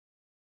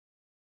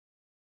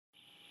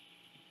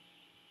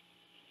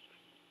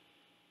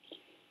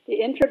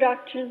The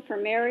introduction for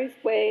Mary's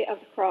Way of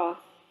the Cross.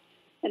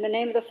 In the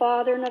name of the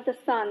Father, and of the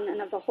Son,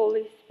 and of the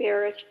Holy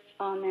Spirit.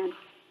 Amen.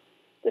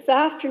 This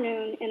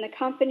afternoon, in the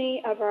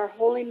company of our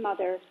Holy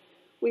Mother,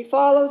 we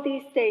followed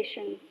these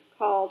stations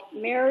called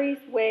Mary's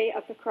Way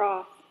of the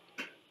Cross,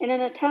 in an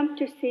attempt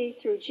to see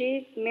through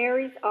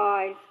Mary's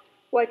eyes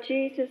what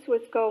Jesus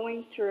was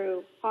going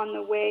through on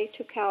the way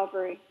to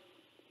Calvary.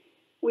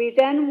 We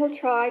then will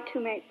try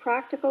to make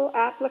practical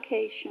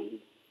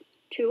applications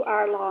to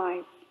our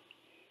lives.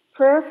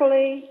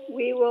 Prayerfully,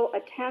 we will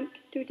attempt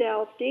to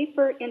delve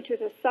deeper into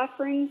the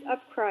sufferings of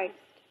Christ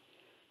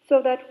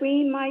so that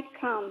we might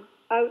come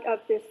out of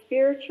this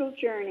spiritual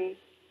journey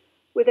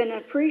with an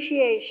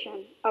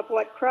appreciation of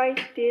what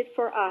Christ did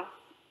for us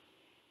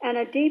and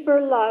a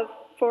deeper love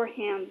for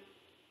him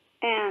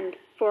and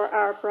for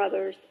our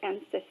brothers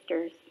and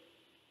sisters.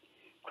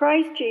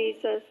 Christ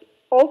Jesus,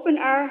 open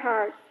our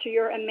hearts to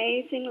your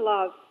amazing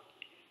love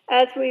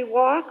as we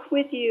walk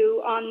with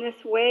you on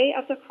this way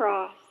of the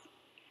cross.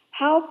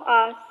 Help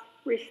us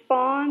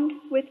respond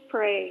with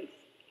praise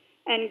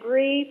and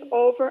grieve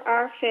over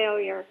our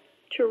failure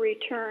to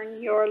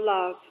return your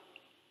love.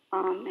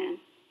 Amen.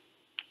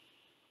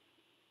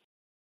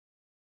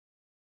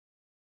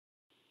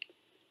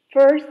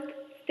 First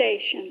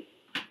station.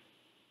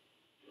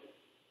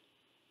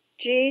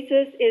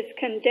 Jesus is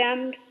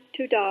condemned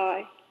to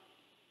die.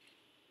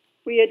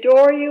 We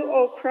adore you,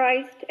 O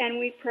Christ, and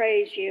we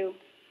praise you.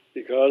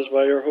 Because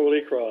by your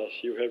holy cross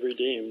you have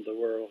redeemed the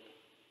world.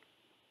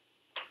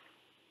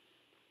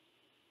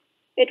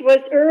 It was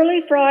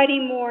early Friday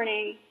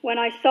morning when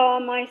I saw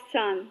my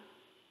son.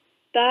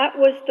 That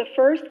was the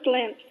first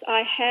glimpse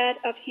I had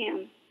of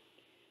him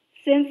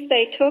since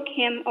they took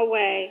him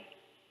away.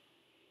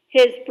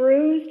 His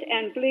bruised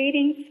and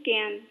bleeding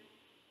skin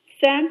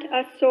sent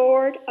a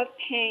sword of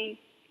pain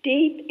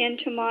deep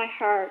into my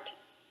heart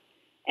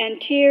and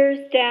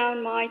tears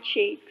down my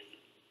cheeks.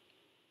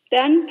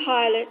 Then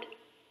Pilate,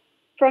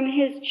 from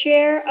his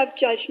chair of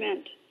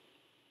judgment,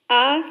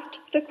 asked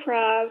the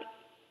crowd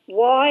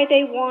why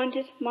they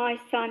wanted my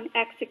son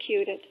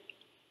executed.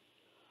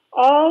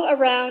 All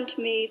around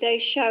me they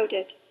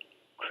shouted,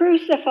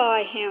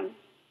 "Crucify him!"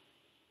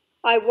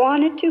 I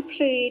wanted to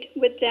plead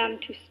with them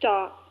to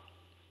stop,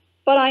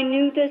 but I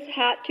knew this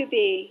had to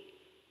be,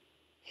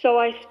 so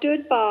I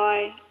stood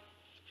by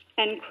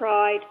and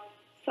cried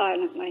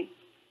silently.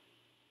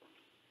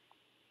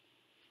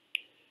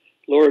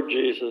 Lord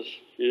Jesus,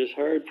 it is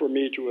hard for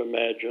me to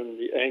imagine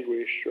the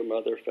anguish your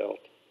mother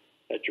felt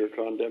at your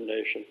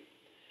condemnation.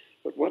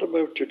 But what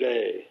about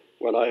today,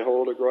 when I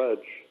hold a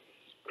grudge?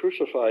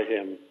 Crucify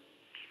him.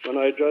 When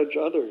I judge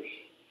others,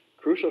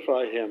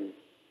 crucify him.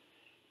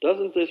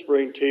 Doesn't this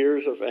bring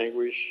tears of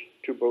anguish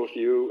to both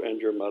you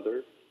and your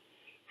mother?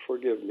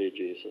 Forgive me,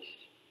 Jesus.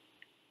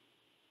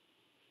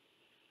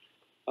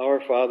 Our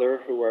Father,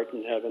 who art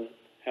in heaven,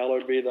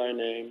 hallowed be thy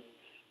name.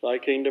 Thy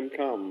kingdom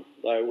come,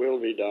 thy will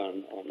be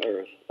done on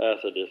earth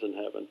as it is in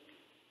heaven.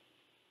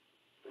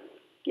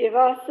 Give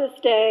us this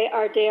day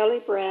our daily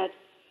bread,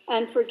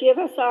 and forgive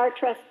us our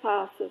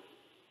trespasses,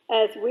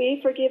 as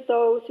we forgive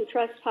those who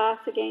trespass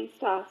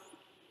against us.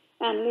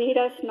 And lead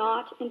us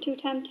not into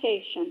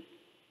temptation,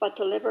 but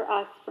deliver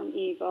us from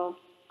evil.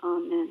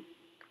 Amen.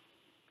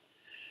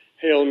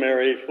 Hail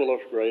Mary, full of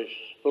grace,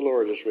 the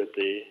Lord is with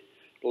thee.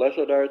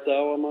 Blessed art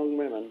thou among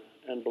women,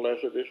 and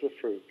blessed is the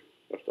fruit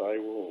of thy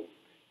womb,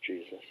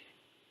 Jesus.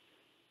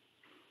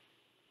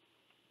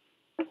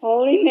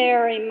 Holy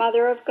Mary,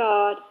 Mother of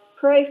God,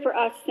 pray for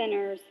us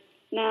sinners,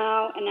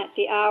 now and at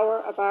the hour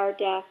of our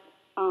death.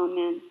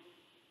 Amen.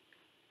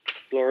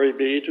 Glory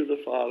be to the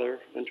Father,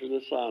 and to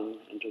the Son,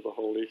 and to the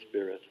Holy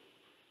Spirit.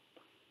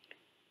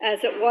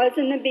 As it was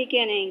in the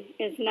beginning,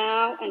 is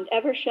now, and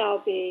ever shall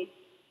be,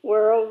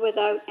 world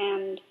without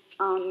end.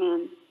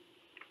 Amen.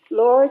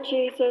 Lord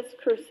Jesus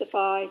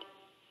crucified,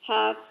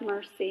 have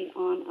mercy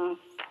on us.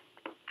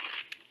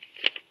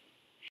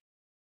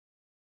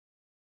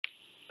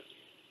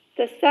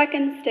 The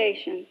second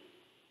station.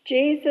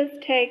 Jesus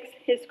takes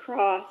his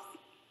cross.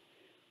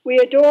 We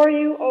adore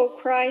you, O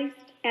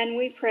Christ, and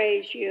we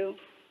praise you.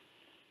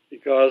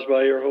 Because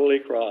by your holy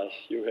cross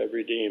you have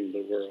redeemed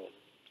the world.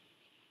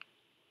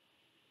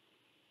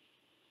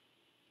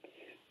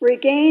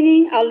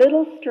 Regaining a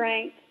little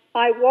strength,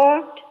 I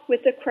walked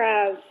with the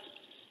crowds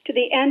to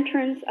the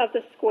entrance of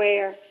the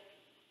square.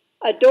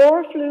 A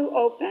door flew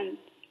open,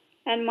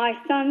 and my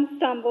son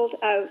stumbled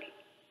out,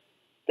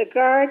 the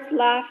guards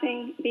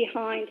laughing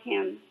behind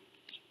him.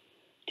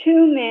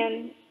 Two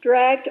men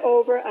dragged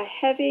over a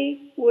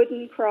heavy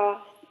wooden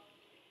cross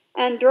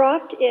and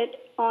dropped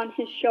it on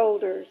his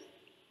shoulders.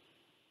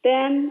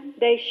 Then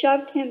they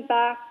shoved him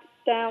back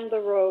down the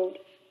road.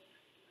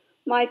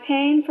 My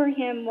pain for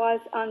him was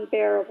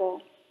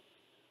unbearable.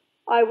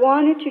 I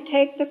wanted to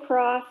take the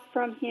cross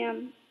from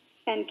him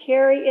and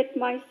carry it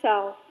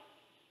myself,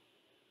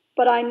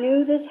 but I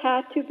knew this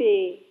had to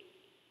be,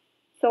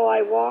 so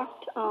I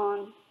walked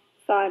on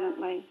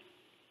silently.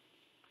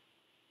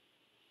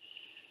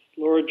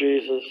 Lord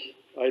Jesus,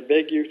 I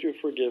beg you to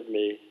forgive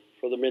me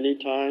for the many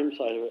times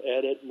I have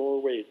added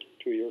more weight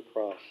to your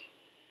cross.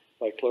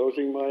 by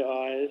closing my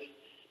eyes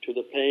to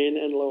the pain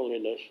and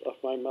loneliness of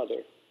my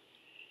mother.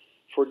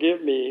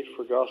 Forgive me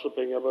for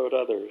gossiping about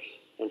others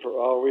and for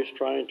always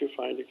trying to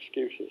find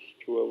excuses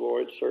to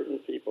avoid certain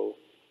people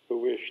who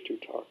wish to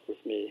talk with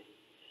me.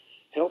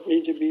 Help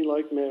me to be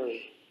like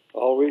Mary,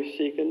 always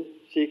seeking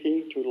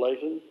to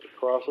lighten the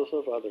crosses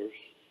of others.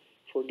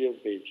 Forgive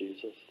me,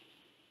 Jesus.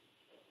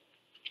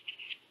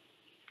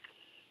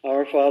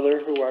 Our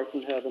Father, who art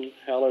in heaven,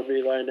 hallowed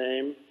be thy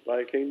name.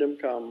 Thy kingdom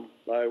come,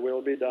 thy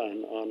will be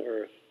done on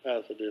earth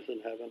as it is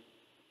in heaven.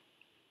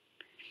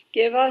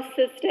 Give us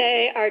this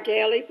day our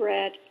daily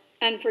bread,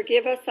 and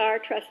forgive us our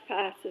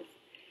trespasses,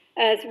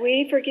 as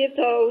we forgive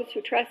those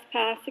who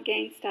trespass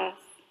against us.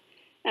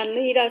 And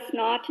lead us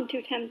not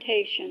into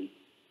temptation,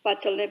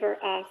 but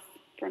deliver us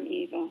from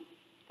evil.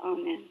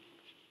 Amen.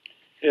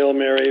 Hail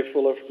Mary,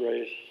 full of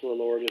grace, the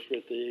Lord is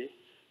with thee.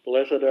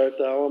 Blessed art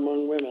thou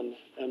among women,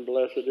 and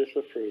blessed is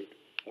the fruit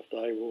of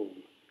thy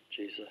womb,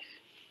 Jesus.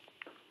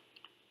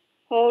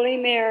 Holy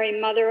Mary,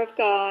 Mother of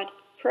God,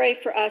 pray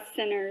for us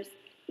sinners,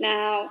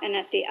 now and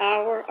at the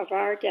hour of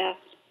our death.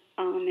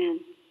 Amen.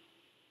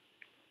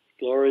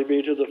 Glory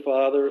be to the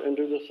Father, and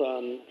to the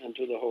Son, and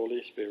to the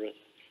Holy Spirit.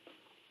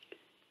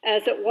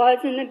 As it was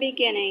in the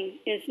beginning,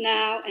 is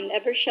now, and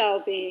ever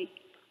shall be,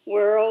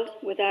 world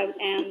without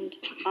end.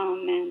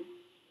 Amen.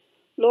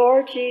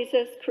 Lord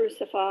Jesus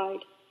crucified,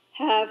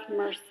 have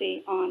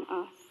mercy on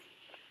us.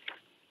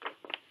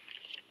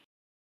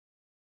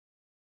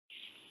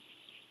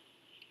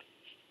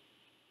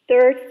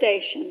 Third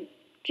station,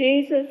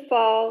 Jesus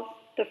falls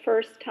the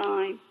first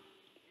time.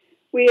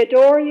 We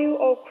adore you,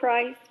 O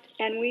Christ,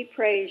 and we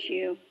praise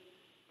you.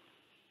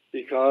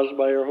 Because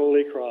by your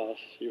holy cross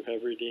you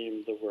have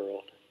redeemed the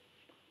world.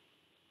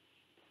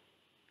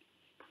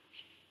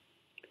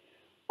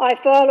 I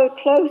followed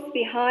close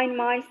behind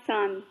my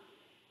son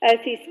as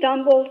he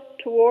stumbled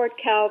toward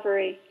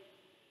Calvary.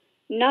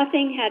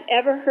 Nothing had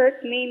ever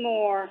hurt me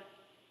more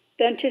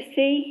than to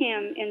see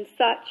him in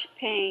such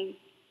pain.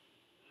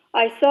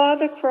 I saw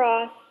the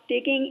cross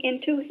digging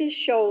into his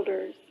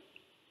shoulders.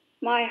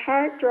 My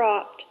heart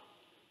dropped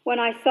when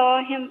I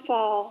saw him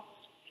fall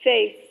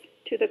face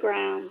to the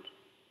ground,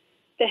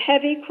 the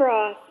heavy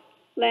cross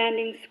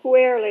landing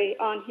squarely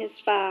on his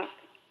back.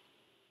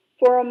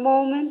 For a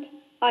moment,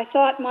 I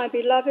thought my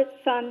beloved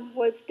son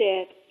was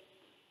dead.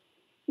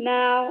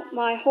 Now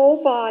my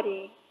whole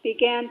body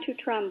began to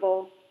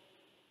tremble.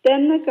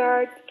 Then the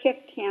guards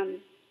kicked him.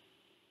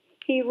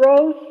 He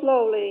rose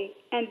slowly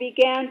and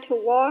began to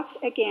walk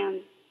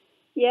again,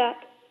 yet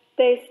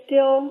they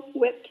still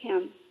whipped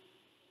him.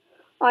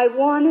 I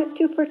wanted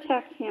to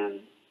protect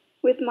him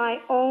with my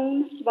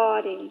own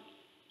body,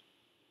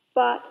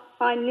 but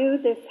I knew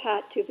this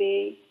had to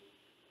be,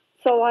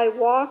 so I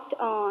walked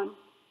on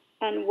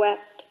and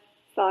wept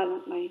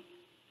silently.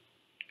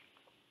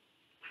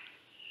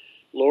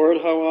 Lord,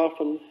 how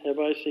often have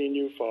I seen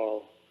you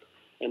fall,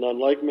 and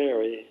unlike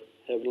Mary,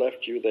 have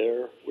left you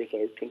there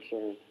without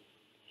concern.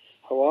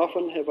 How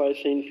often have I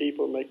seen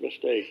people make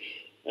mistakes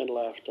and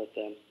laughed at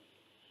them?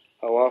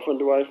 How often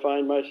do I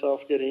find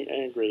myself getting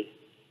angry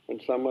when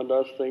someone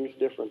does things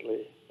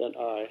differently than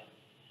I?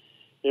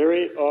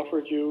 Mary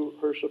offered you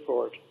her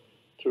support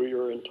through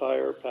your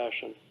entire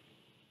passion.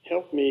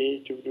 Help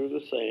me to do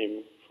the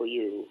same for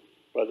you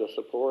by the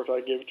support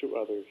I give to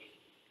others.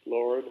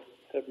 Lord,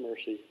 have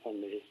mercy on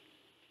me.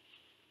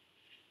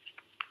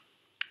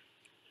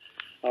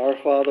 Our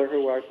Father,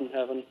 who art in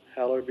heaven,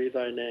 hallowed be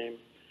thy name.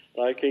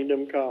 Thy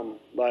kingdom come,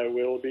 thy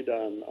will be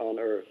done on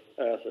earth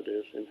as it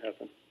is in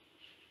heaven.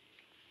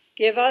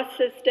 Give us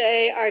this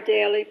day our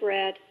daily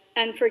bread,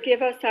 and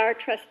forgive us our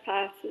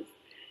trespasses,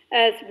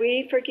 as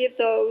we forgive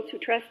those who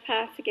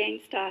trespass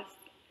against us.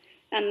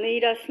 And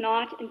lead us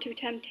not into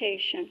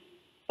temptation,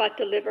 but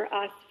deliver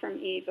us from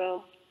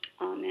evil.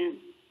 Amen.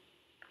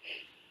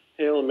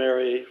 Hail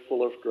Mary,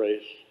 full of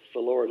grace,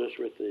 the Lord is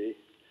with thee.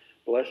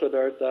 Blessed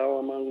art thou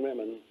among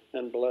women,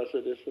 and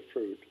blessed is the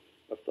fruit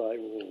of thy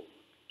womb,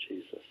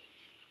 Jesus.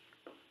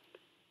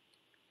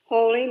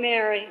 Holy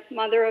Mary,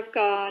 Mother of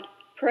God,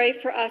 pray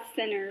for us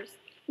sinners,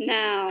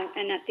 now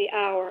and at the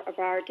hour of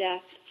our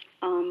death.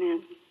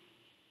 Amen.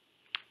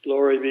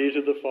 Glory be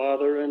to the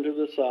Father, and to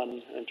the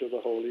Son, and to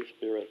the Holy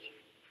Spirit.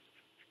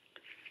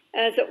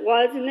 As it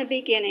was in the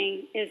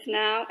beginning, is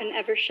now, and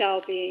ever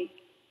shall be,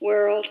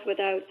 world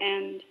without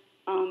end.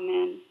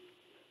 Amen.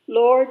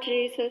 Lord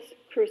Jesus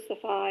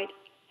crucified,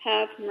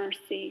 have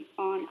mercy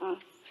on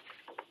us.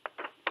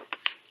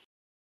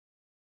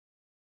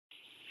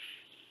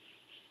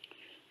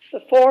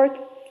 The fourth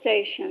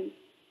station,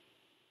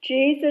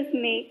 Jesus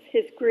meets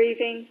his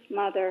grieving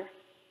mother.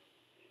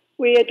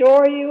 We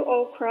adore you,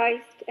 O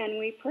Christ, and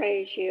we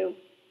praise you.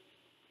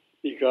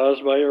 Because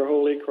by your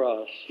holy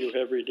cross you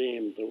have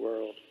redeemed the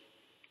world.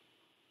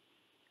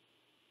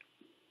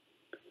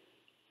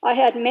 I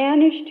had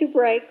managed to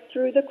break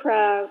through the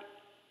crowd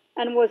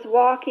and was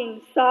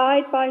walking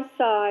side by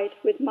side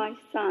with my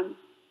son.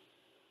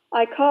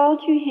 I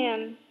called to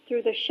him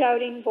through the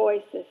shouting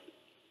voices.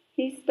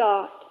 He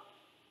stopped.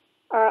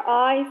 Our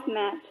eyes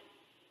met.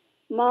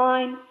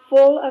 mine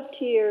full of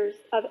tears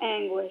of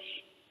anguish,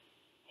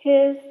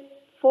 his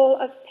full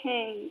of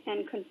pain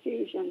and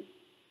confusion.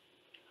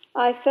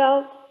 I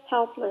felt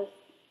helpless.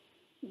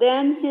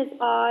 Then his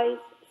eyes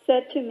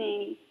said to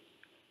me,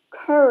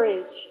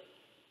 "Courage,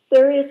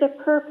 there is a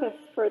purpose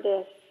for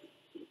this."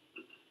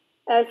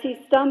 As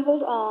he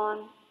stumbled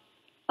on,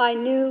 I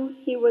knew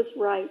he was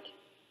right,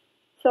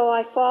 so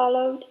I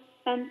followed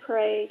and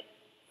prayed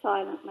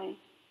silently.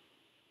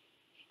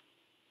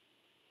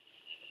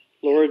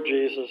 Lord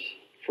Jesus,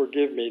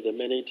 forgive me the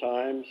many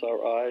times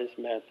our eyes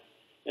met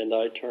and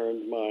I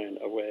turned mine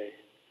away.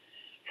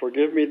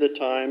 Forgive me the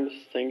times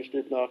things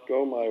did not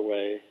go my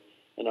way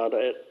and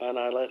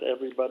I let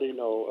everybody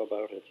know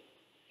about it.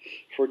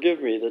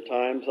 Forgive me the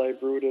times I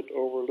brooded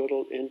over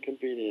little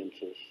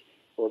inconveniences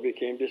or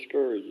became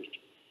discouraged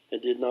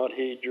and did not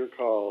heed your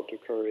call to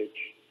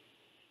courage.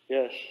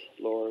 Yes,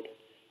 Lord,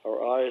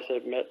 our eyes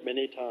have met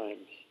many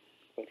times,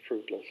 but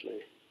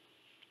fruitlessly.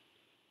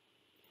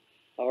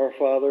 Our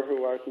Father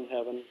who art in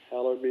heaven,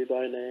 hallowed be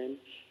thy name.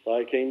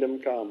 Thy kingdom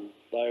come,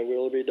 thy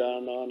will be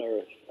done on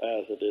earth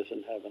as it is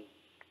in heaven.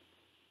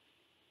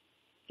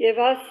 Give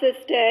us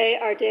this day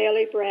our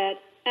daily bread,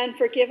 and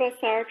forgive us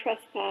our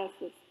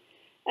trespasses,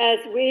 as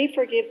we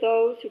forgive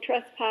those who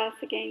trespass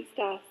against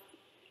us.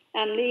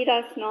 And lead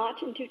us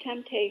not into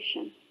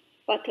temptation,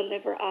 but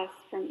deliver us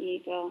from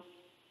evil.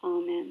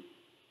 Amen.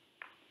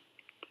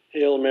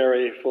 Hail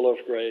Mary, full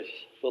of grace,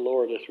 the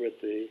Lord is with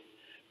thee.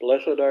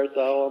 Blessed art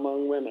thou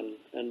among women,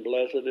 and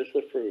blessed is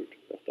the fruit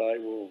of thy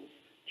womb,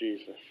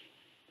 Jesus.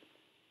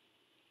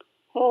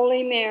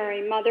 Holy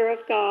Mary, Mother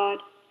of God,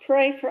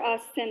 pray for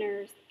us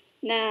sinners,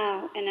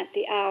 now and at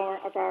the hour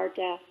of our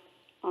death.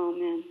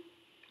 Amen.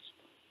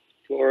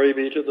 Glory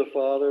be to the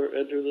Father,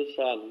 and to the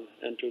Son,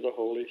 and to the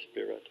Holy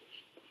Spirit.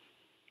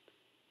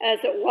 As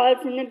it was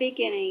in the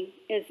beginning,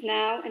 is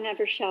now, and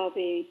ever shall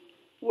be,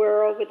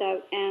 world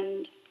without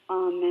end.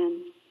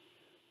 Amen.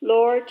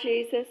 Lord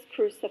Jesus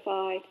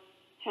crucified,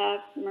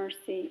 have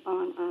mercy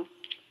on us.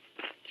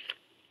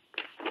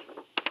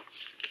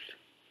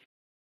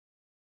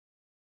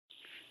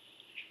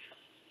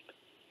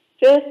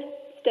 Fifth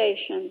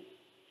station.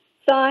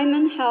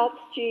 Simon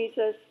helps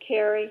Jesus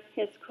carry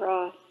his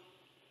cross.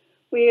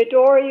 We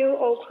adore you,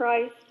 O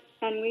Christ,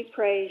 and we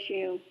praise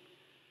you.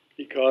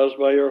 Because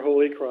by your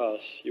holy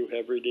cross you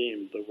have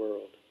redeemed the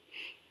world.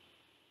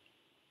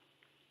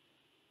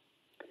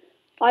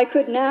 I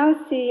could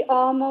now see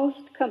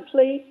almost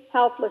complete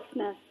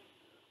helplessness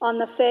on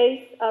the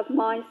face of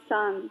my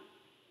son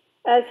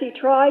as he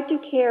tried to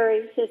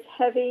carry his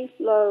heavy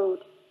load.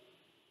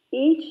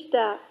 Each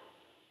step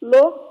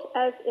looked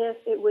as if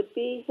it would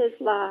be his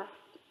last.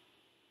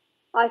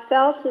 I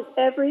felt his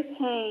every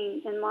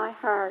pain in my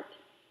heart,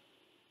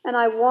 and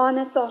I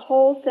wanted the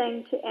whole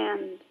thing to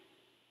end.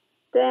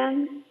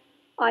 Then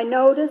I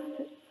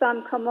noticed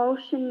some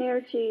commotion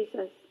near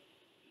Jesus.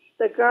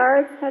 The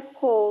guards had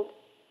pulled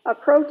a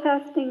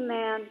protesting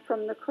man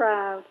from the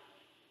crowd.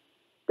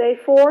 They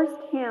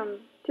forced him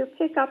to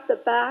pick up the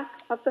back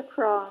of the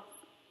cross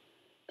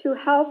to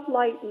help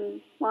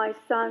lighten my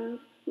son's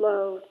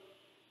load.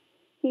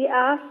 He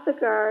asked the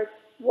guards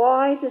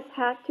why this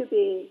had to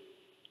be.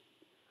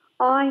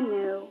 I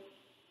knew,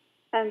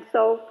 and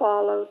so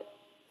followed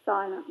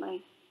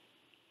silently.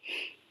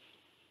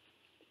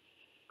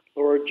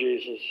 Lord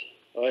Jesus,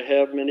 I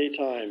have many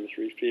times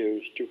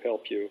refused to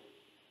help you.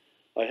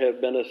 I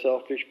have been a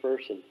selfish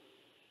person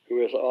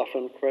who has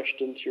often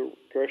questioned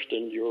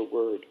your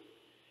word.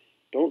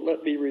 Don't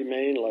let me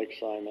remain like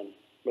Simon,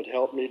 but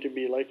help me to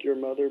be like your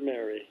mother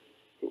Mary,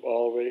 who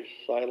always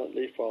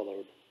silently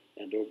followed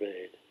and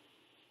obeyed.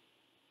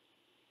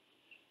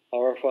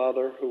 Our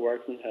Father, who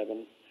art in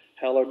heaven,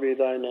 hallowed be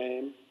thy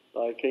name.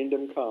 Thy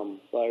kingdom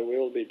come, thy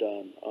will be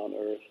done on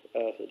earth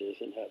as it is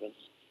in heaven.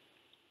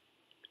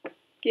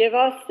 Give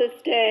us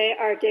this day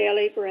our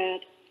daily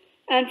bread,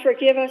 and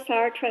forgive us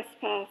our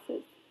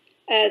trespasses,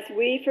 as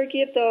we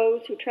forgive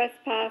those who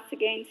trespass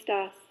against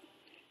us.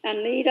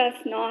 And lead us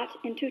not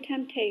into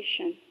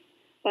temptation,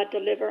 but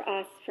deliver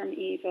us from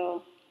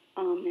evil.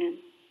 Amen.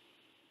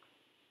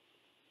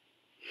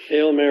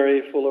 Hail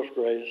Mary, full of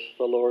grace,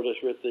 the Lord is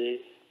with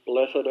thee.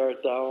 Blessed art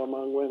thou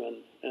among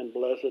women, and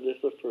blessed is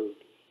the fruit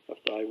of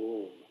thy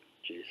womb,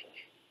 Jesus.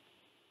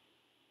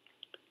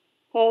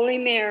 Holy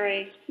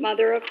Mary,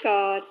 Mother of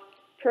God,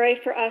 pray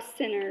for us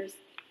sinners,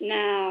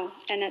 now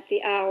and at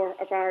the hour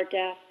of our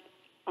death.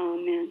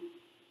 Amen.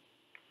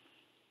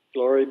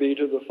 Glory be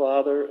to the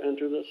Father, and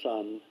to the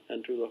Son,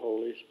 and to the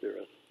Holy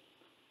Spirit.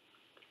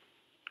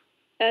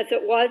 As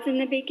it was in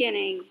the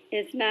beginning,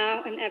 is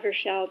now, and ever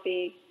shall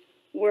be,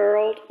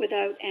 world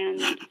without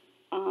end.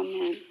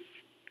 Amen.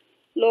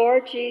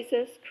 Lord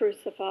Jesus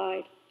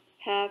crucified,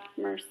 have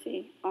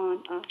mercy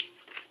on us.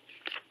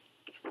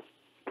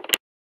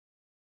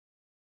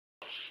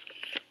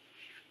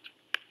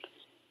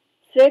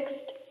 Sixth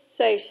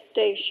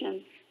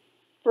station.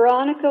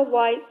 Veronica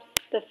wipes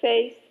the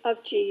face of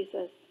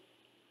Jesus.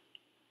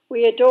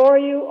 We adore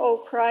you,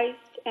 O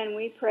Christ, and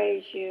we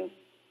praise you.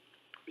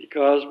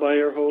 Because by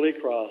your holy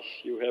cross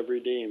you have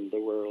redeemed the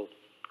world.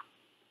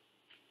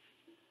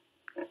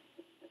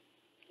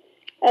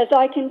 As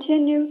I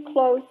continued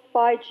close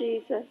by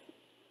Jesus,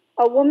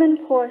 a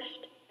woman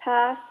pushed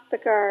past the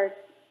guards,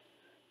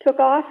 took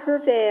off her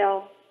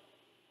veil,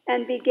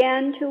 and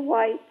began to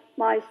wipe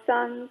my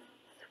son's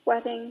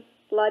sweating,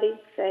 bloody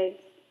face.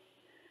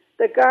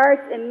 The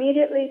guards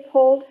immediately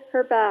pulled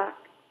her back.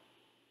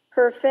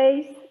 Her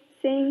face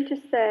seemed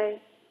to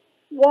say,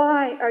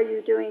 "Why are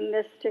you doing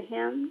this to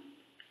him?"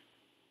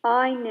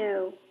 I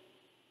knew,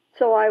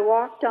 so I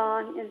walked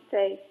on in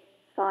faith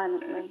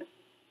silently.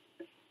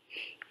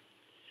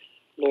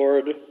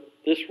 Lord,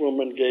 this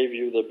woman gave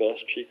you the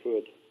best she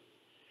could.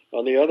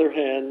 On the other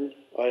hand,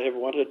 I have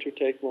wanted to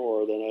take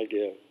more than I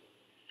give.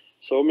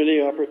 So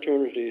many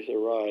opportunities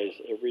arise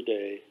every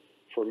day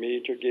for me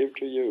to give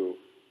to you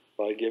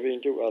by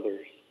giving to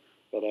others,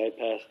 but I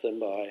pass them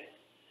by.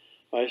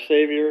 My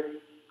Savior,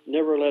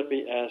 never let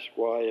me ask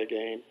why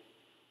again,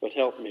 but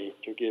help me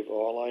to give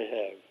all I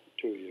have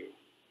to you.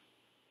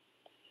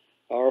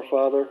 Our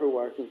Father who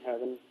art in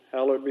heaven,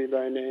 hallowed be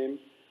thy name.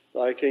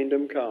 Thy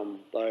kingdom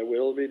come, thy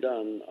will be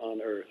done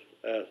on earth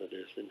as it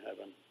is in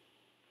heaven.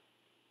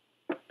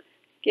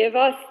 Give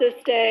us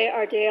this day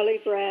our daily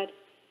bread,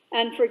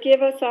 and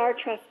forgive us our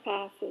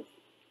trespasses,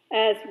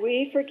 as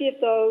we forgive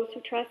those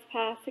who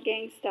trespass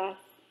against us.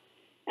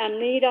 And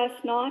lead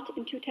us not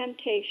into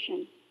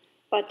temptation,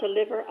 but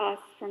deliver us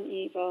from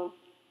evil.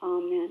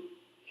 Amen.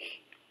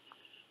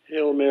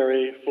 Hail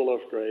Mary, full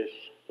of grace,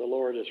 the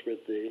Lord is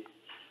with thee.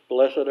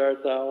 Blessed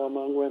art thou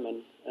among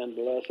women, and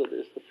blessed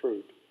is the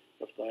fruit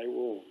of thy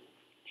womb,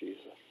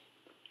 Jesus.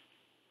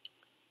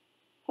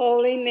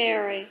 Holy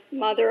Mary,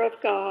 Mother of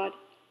God,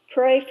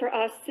 pray for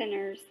us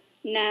sinners,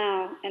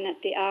 now and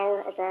at the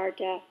hour of our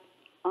death.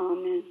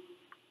 Amen.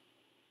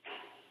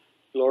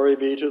 Glory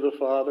be to the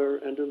Father,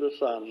 and to the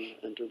Son,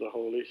 and to the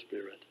Holy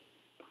Spirit.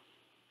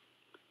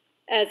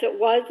 As it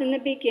was in the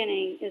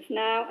beginning, is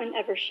now, and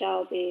ever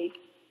shall be,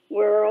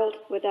 world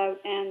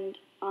without end.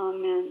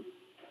 Amen.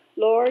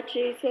 Lord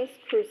Jesus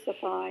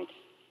crucified,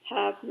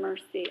 have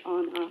mercy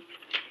on us.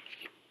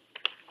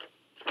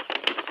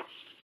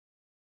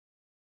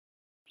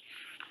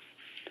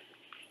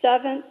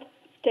 Seventh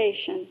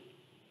station.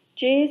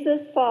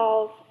 Jesus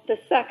falls the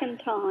second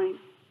time.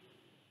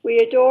 We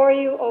adore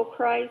you, O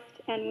Christ,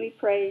 and we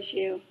praise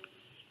you.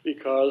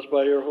 Because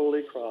by your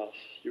holy cross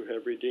you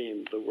have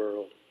redeemed the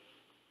world.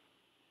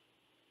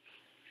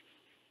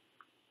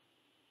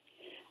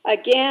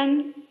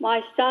 Again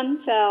my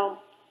son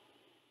fell,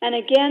 and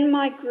again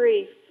my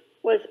grief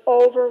was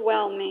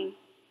overwhelming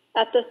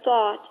at the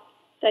thought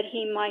that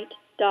he might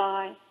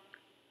die.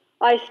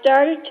 I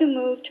started to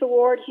move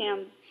toward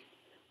him,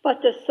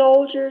 but the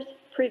soldiers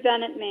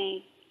prevented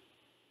me.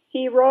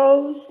 He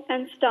rose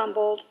and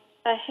stumbled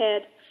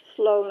ahead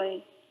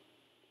slowly.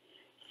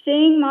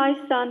 Seeing my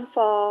son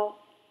fall,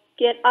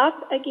 get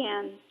up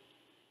again,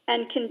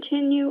 and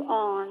continue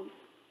on,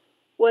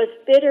 was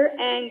bitter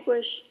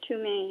anguish to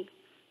me.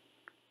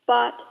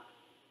 But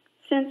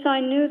since I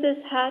knew this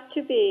had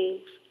to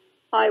be,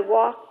 I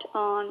walked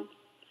on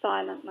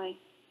silently.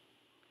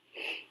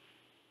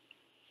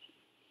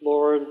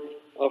 Lord,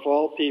 of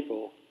all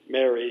people,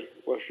 Mary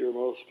was your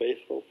most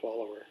faithful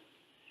follower,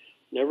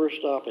 never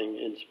stopping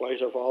in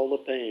spite of all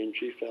the pain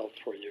she felt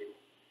for you.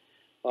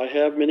 I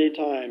have many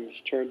times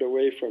turned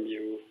away from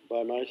you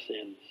by my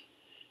sins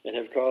and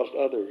have caused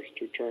others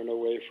to turn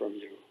away from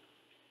you.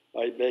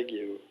 I beg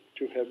you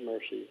to have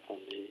mercy on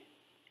me.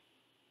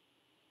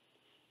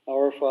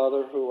 Our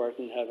Father who art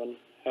in heaven,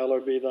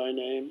 hallowed be thy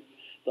name.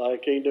 Thy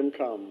kingdom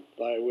come,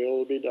 thy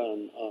will be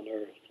done on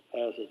earth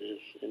as it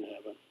is in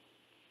heaven.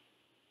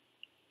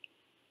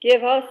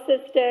 Give us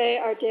this day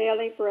our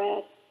daily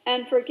bread,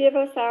 and forgive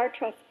us our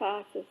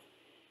trespasses,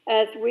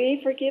 as we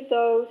forgive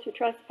those who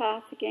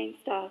trespass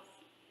against us.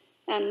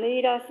 And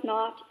lead us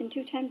not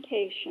into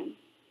temptation,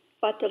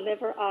 but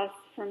deliver us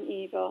from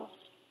evil.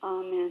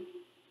 Amen.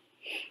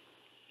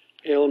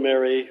 Hail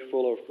Mary,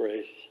 full of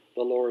grace,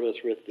 the Lord is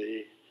with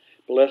thee.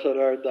 Blessed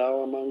art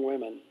thou among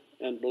women,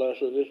 and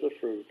blessed is the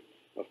fruit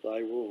of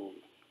thy womb,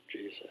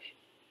 Jesus.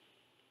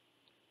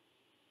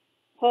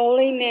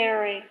 Holy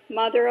Mary,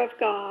 Mother of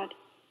God,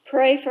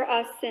 pray for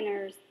us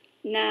sinners,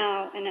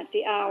 now and at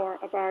the hour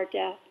of our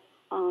death.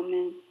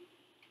 Amen.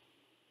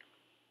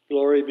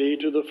 Glory be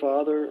to the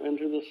Father, and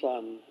to the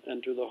Son,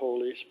 and to the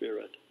Holy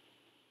Spirit.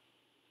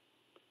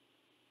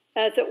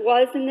 As it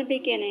was in the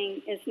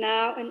beginning, is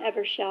now, and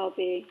ever shall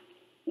be,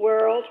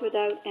 world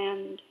without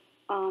end.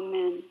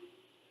 Amen.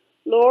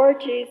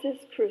 Lord Jesus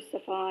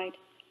crucified,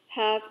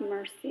 have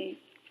mercy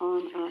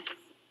on us.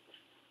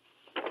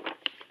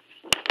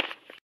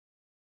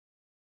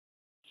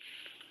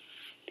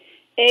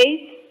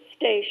 Eighth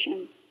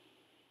station.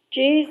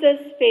 Jesus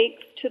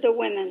speaks to the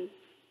women.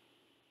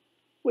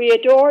 We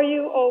adore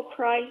you, O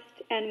Christ,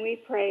 and we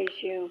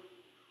praise you.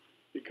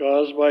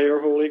 Because by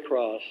your holy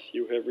cross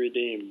you have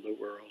redeemed the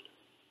world.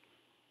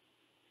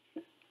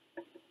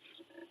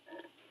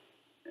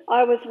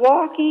 I was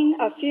walking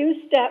a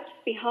few steps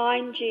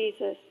behind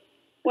Jesus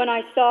when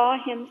I saw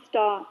him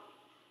stop.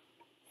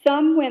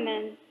 Some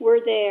women were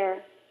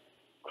there,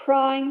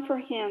 crying for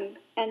him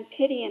and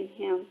pitying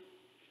him.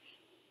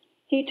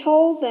 He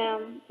told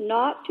them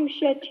not to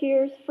shed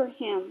tears for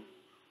him.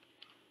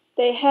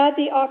 They had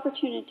the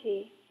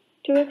opportunity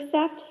to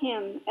accept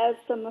him as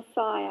the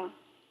Messiah.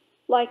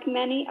 Like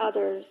many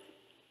others,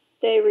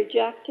 they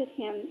rejected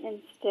him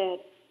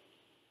instead.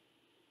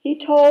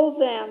 He told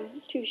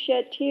them to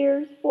shed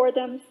tears for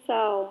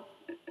themselves,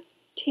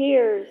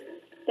 tears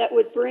that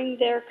would bring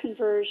their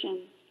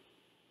conversion.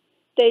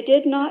 They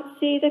did not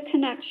see the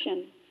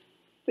connection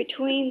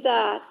between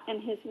that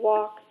and his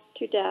walk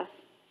to death.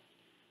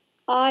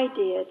 I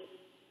did,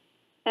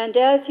 and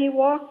as he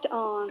walked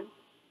on,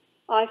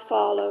 I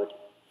followed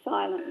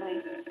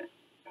silently.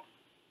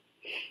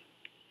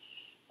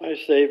 My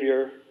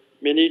Savior,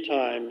 many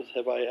times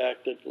have I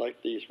acted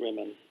like these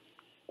women,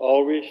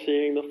 always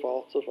seeing the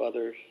faults of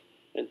others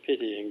and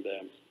pitying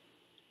them.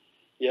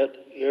 Yet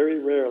very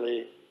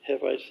rarely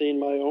have I seen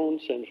my own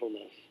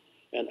sinfulness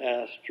and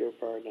asked your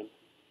pardon.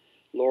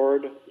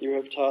 Lord, you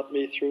have taught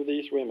me through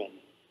these women.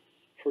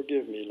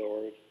 Forgive me,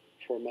 Lord,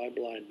 for my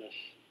blindness.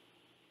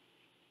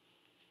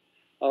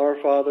 Our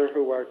Father,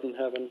 who art in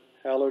heaven,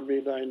 hallowed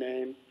be thy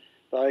name.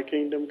 Thy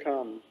kingdom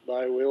come,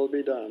 thy will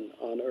be done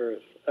on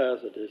earth as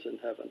it is in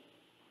heaven.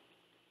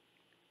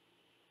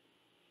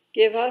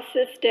 Give us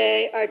this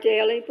day our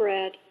daily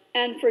bread,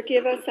 and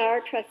forgive us our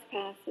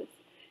trespasses,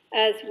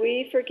 as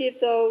we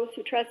forgive those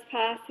who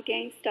trespass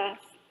against us.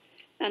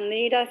 And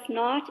lead us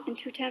not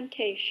into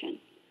temptation,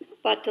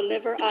 but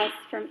deliver us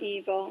from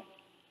evil.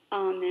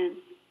 Amen.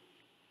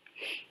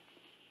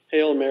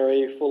 Hail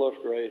Mary, full of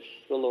grace,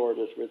 the Lord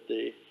is with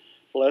thee.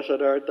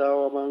 Blessed art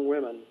thou among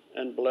women,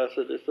 and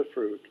blessed is the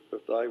fruit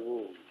of thy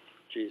womb,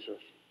 Jesus.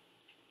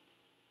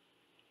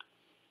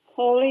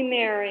 Holy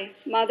Mary,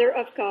 Mother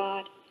of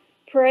God,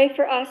 pray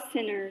for us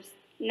sinners,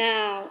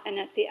 now and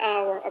at the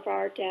hour of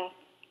our death.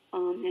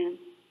 Amen.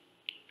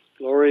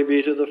 Glory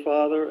be to the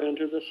Father, and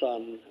to the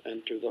Son,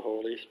 and to the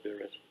Holy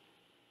Spirit.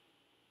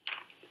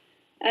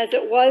 As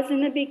it was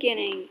in the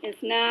beginning, is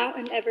now,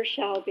 and ever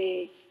shall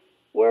be,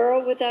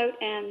 world without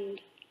end.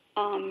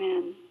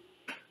 Amen.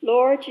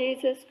 Lord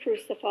Jesus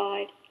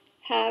crucified,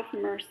 have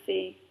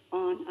mercy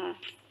on us.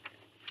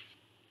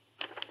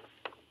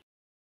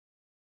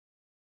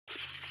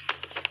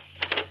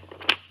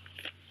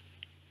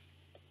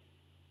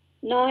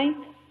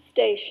 Ninth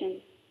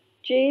station.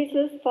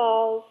 Jesus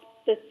falls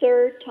the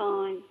third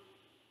time.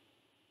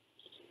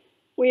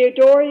 We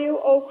adore you,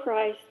 O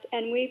Christ,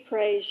 and we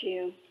praise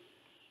you.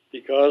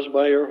 Because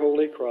by your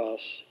holy cross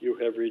you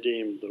have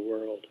redeemed the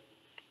world.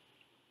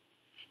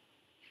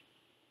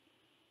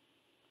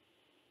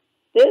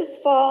 This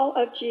fall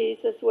of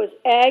Jesus was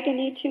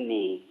agony to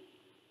me.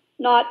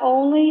 Not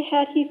only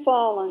had he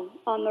fallen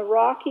on the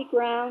rocky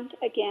ground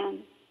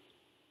again,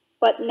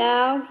 but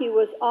now he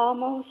was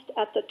almost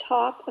at the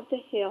top of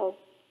the hill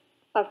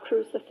of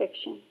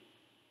crucifixion.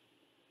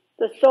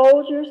 The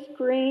soldiers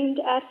screamed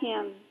at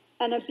him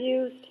and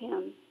abused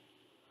him,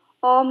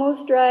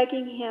 almost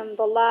dragging him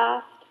the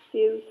last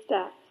few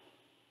steps.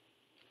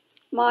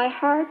 My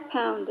heart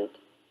pounded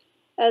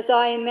as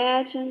I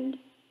imagined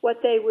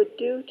what they would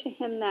do to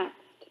him next.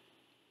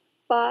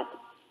 But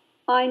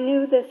I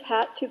knew this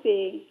had to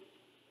be,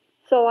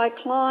 so I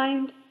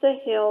climbed the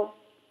hill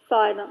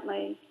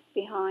silently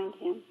behind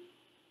him.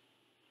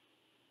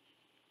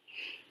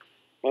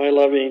 My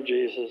loving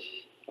Jesus,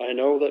 I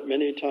know that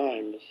many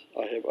times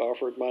I have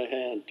offered my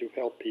hand to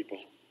help people,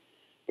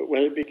 but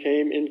when it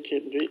became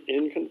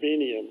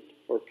inconvenient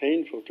or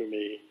painful to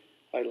me,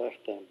 I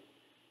left them,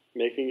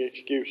 making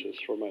excuses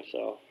for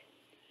myself.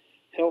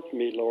 Help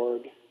me,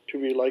 Lord,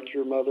 to be like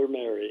your mother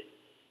Mary,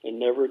 and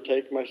never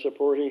take my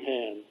supporting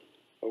hand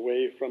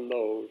away from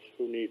those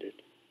who need it.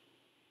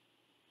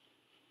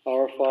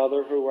 Our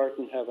Father, who art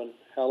in heaven,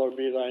 hallowed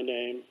be thy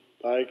name.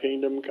 Thy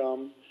kingdom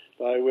come,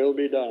 thy will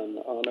be done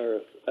on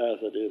earth as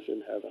it is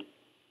in heaven.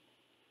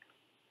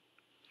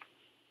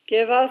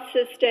 Give us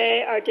this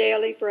day our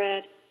daily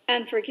bread,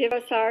 and forgive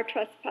us our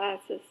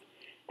trespasses,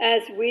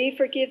 as we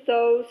forgive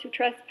those who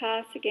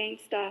trespass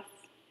against us.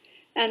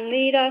 And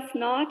lead us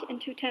not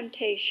into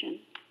temptation,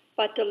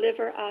 but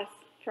deliver us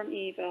from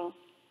evil.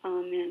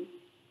 Amen.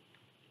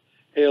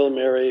 Hail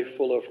Mary,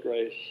 full of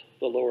grace,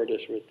 the Lord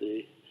is with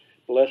thee.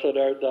 Blessed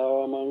art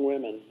thou among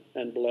women,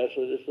 and blessed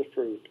is the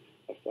fruit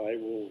of thy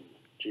womb,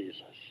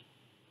 Jesus.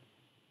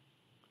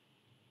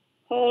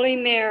 Holy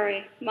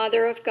Mary,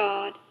 Mother of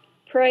God,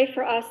 pray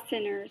for us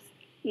sinners,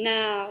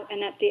 now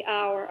and at the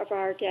hour of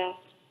our death.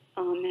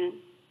 Amen.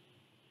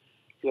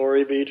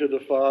 Glory be to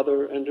the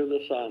Father, and to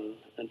the Son,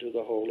 and to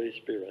the Holy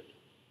Spirit.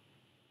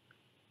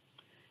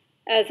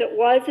 As it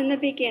was in the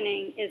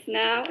beginning, is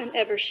now, and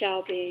ever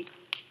shall be,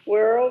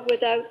 world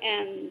without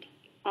end.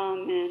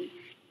 Amen.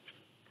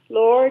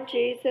 Lord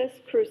Jesus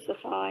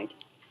crucified,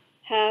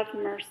 have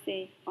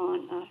mercy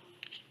on us.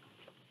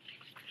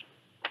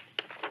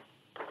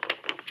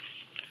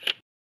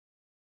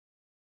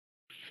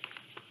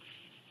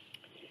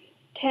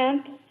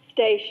 Tenth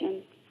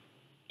station.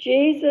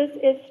 Jesus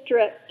is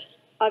stripped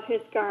of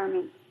his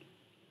garments.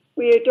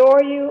 We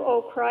adore you,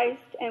 O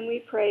Christ, and we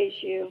praise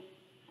you.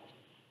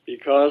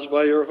 Because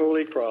by your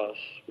holy cross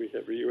you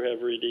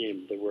have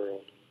redeemed the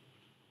world.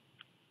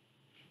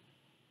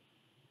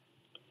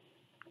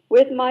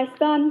 With my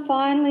son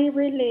finally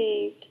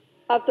relieved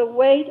of the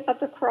weight of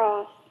the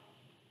cross,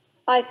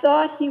 I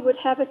thought he would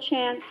have a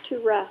chance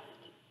to rest,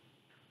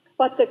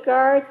 but the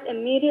guards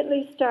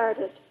immediately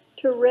started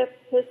to rip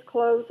his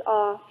clothes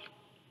off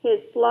his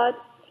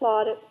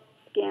blood-clotted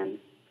skin.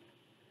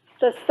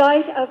 The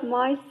sight of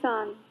my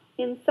son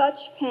in such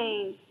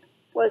pain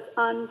was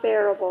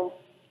unbearable.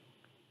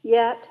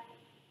 Yet,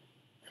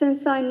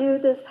 since I knew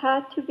this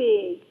had to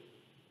be,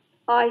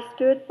 I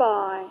stood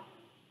by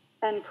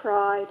and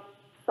cried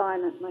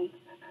silently.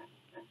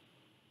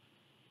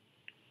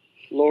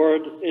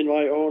 Lord, in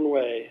my own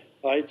way,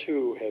 I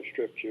too have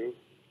stripped you.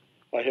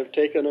 I have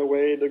taken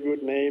away the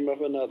good name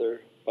of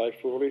another by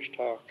foolish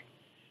talk,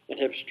 and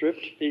have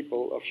stripped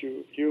people of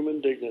human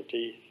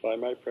dignity by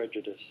my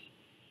prejudice.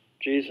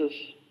 Jesus,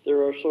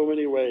 there are so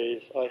many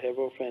ways I have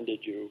offended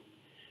you.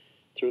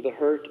 Through the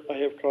hurt I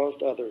have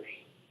caused others,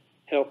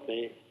 help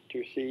me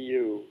to see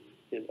you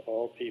in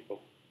all people.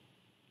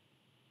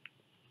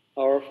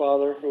 Our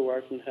Father, who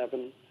art in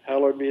heaven,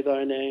 hallowed be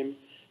thy name.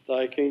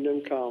 Thy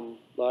kingdom come,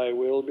 thy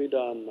will be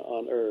done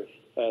on earth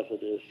as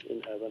it is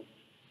in heaven.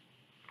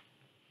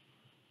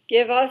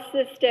 Give us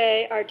this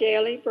day our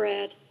daily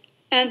bread,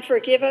 and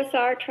forgive us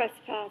our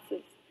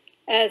trespasses,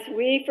 as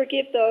we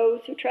forgive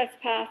those who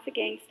trespass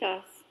against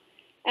us.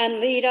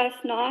 And lead us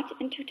not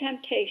into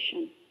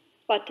temptation,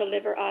 but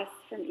deliver us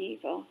from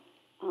evil.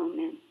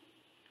 Amen.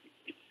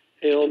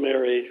 Hail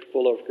Mary,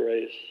 full of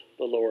grace,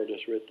 the Lord is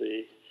with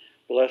thee.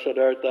 Blessed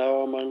art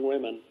thou among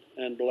women,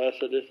 and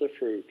blessed is the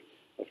fruit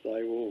of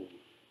thy womb,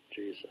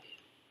 Jesus.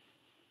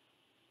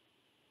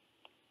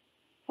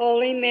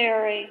 Holy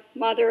Mary,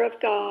 Mother of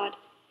God,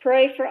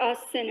 pray for us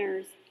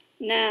sinners,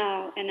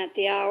 now and at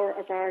the hour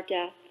of our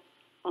death.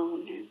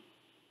 Amen.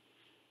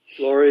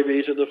 Glory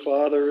be to the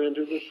Father, and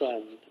to the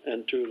Son,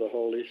 and to the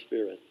Holy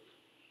Spirit.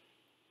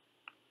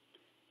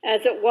 As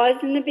it was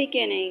in the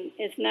beginning,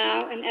 is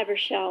now, and ever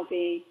shall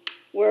be,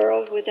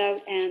 world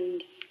without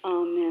end.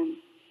 Amen.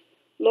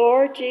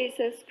 Lord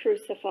Jesus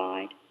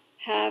crucified,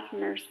 have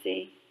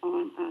mercy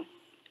on us.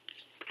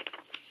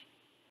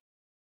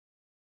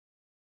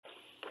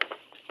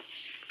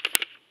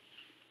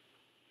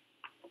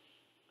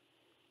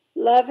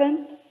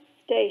 Eleventh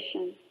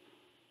station.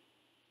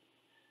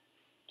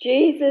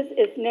 Jesus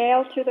is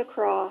nailed to the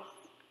cross.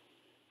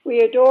 We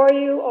adore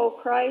you, O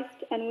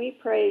Christ, and we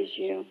praise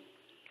you.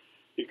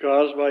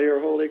 Because by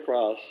your holy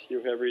cross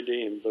you have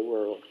redeemed the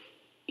world.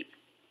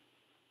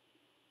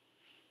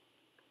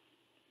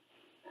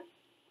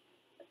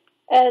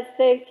 As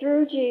they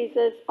threw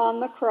Jesus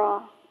on the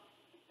cross,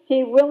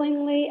 he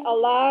willingly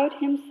allowed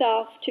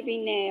himself to be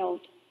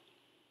nailed.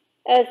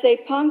 As they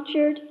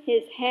punctured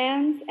his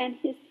hands and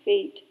his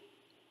feet,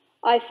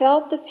 I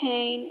felt the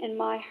pain in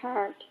my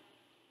heart.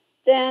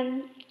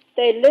 Then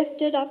they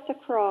lifted up the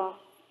cross.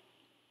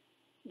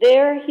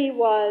 There he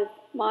was,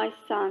 my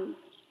son,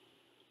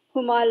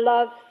 whom I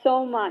loved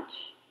so much,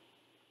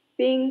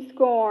 being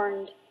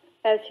scorned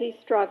as he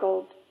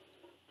struggled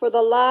for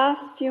the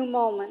last few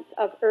moments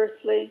of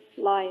earthly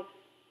life.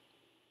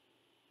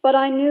 But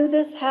I knew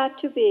this had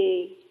to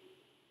be,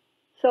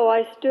 so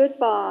I stood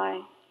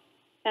by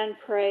and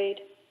prayed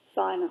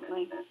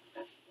silently.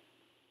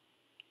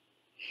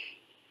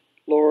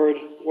 Lord,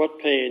 what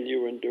pain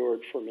you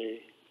endured for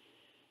me,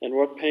 and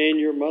what pain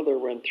your mother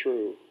went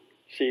through,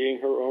 seeing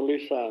her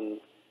only son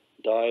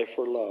die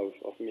for love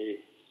of me.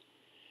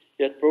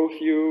 Yet both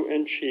you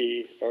and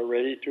she are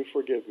ready to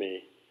forgive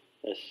me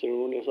as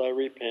soon as I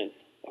repent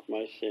of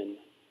my sin.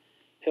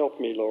 Help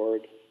me,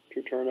 Lord,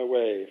 to turn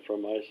away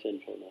from my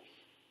sinfulness.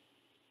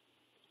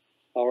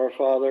 Our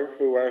Father,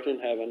 who art in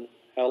heaven,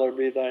 hallowed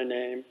be thy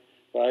name.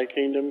 Thy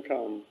kingdom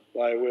come,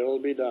 thy will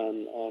be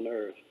done on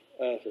earth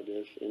as it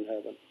is in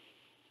heaven.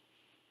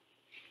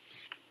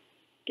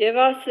 Give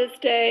us this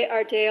day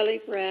our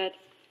daily bread,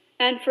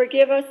 and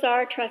forgive us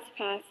our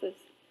trespasses,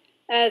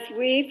 as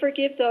we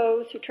forgive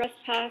those who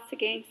trespass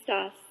against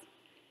us.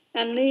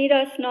 And lead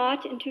us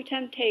not into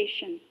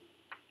temptation,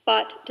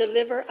 but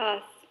deliver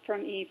us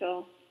from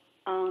evil.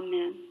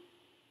 Amen.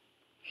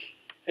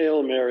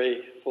 Hail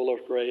Mary, full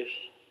of grace,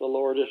 the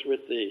Lord is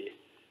with thee.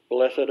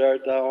 Blessed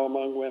art thou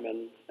among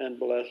women, and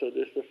blessed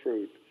is the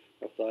fruit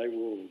of thy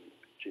womb,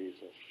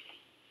 Jesus.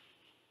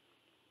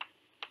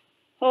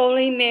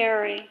 Holy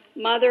Mary,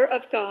 Mother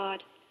of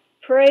God,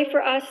 pray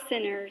for us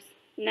sinners,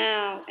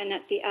 now and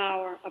at the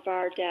hour of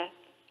our death.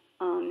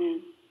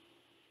 Amen.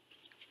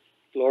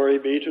 Glory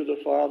be to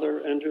the Father,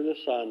 and to the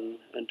Son,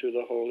 and to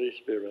the Holy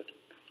Spirit.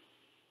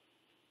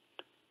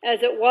 As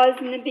it was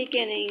in the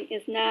beginning,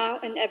 is now,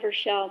 and ever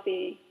shall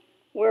be,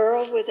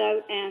 world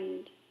without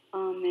end.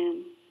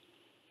 Amen.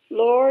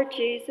 Lord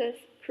Jesus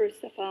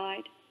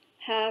crucified,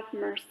 have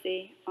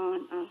mercy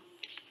on us.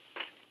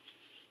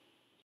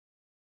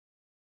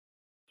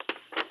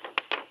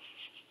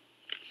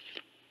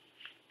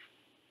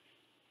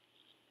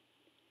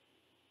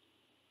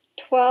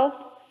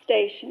 Twelfth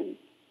station.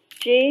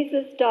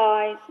 Jesus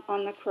dies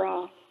on the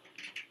cross.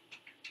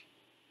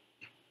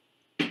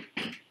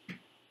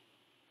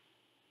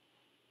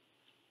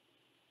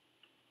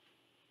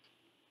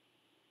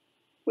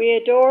 We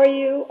adore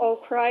you, O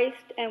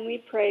Christ, and we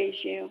praise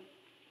you.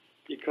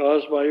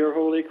 Because by your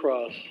holy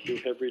cross you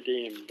have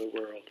redeemed the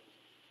world.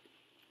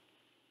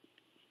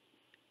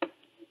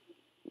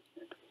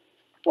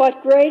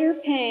 What greater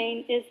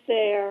pain is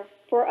there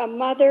for a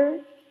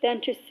mother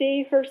than to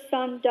see her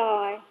son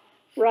die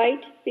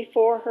right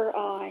before her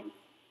eyes?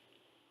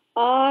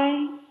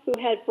 I, who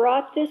had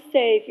brought this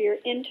Savior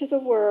into the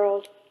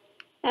world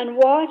and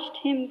watched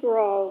him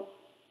grow,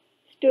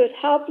 stood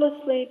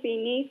helplessly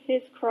beneath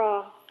his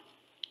cross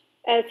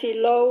as he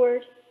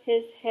lowered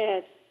his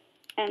head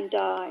and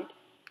died.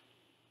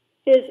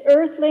 His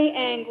earthly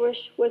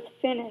anguish was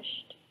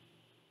finished,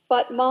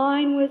 but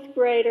mine was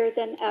greater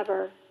than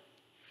ever.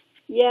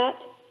 Yet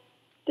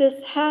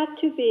this had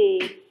to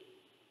be,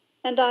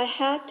 and I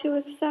had to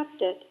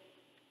accept it.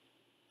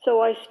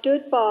 So I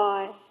stood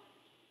by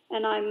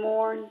and I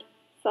mourned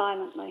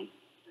silently.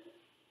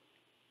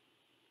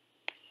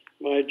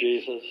 My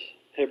Jesus,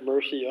 have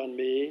mercy on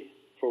me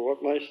for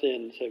what my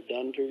sins have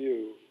done to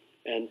you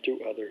and to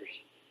others.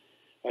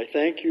 I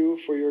thank you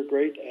for your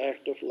great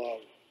act of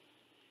love.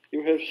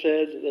 You have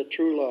said that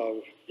true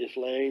love is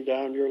laying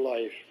down your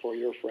life for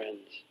your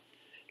friends.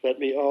 Let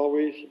me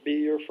always be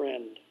your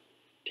friend.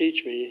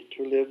 Teach me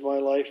to live my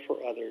life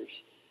for others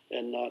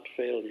and not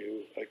fail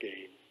you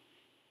again.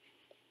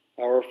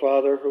 Our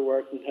Father who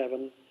art in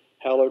heaven,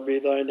 hallowed be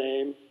thy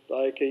name.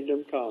 Thy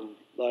kingdom come,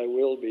 thy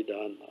will be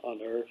done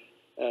on earth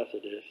as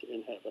it is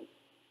in heaven.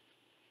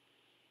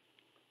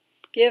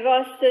 Give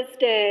us this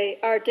day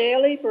our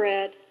daily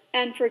bread,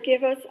 and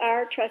forgive us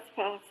our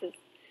trespasses,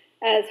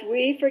 as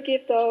we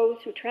forgive those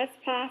who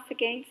trespass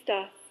against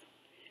us.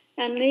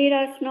 And lead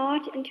us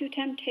not into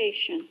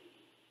temptation,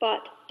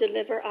 but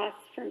deliver us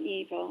from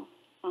evil.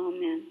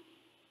 Amen.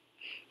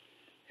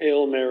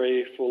 Hail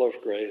Mary, full of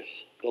grace,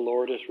 the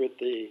Lord is with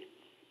thee.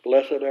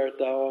 Blessed art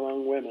thou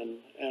among women,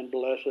 and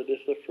blessed is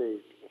the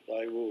fruit of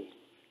thy womb,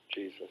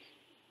 Jesus.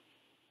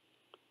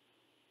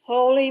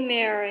 Holy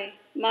Mary,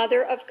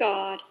 Mother of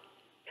God,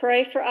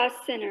 pray for us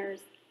sinners,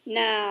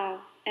 now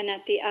and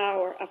at the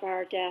hour of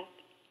our death.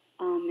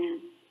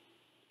 Amen.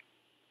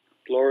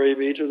 Glory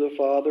be to the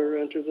Father,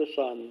 and to the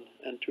Son,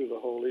 and to the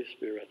Holy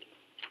Spirit.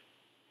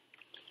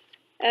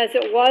 As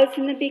it was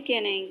in the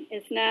beginning,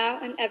 is now,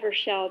 and ever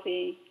shall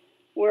be,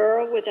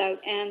 world without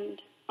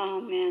end.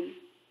 Amen.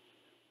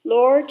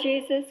 Lord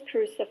Jesus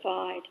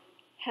crucified,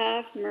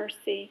 have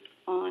mercy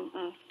on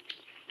us.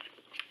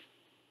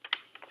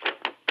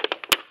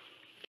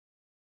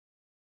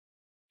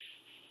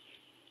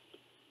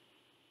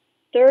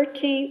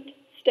 Thirteenth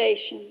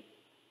station.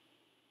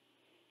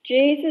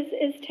 Jesus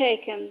is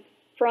taken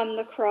from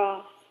the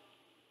cross.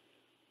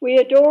 We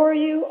adore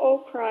you, O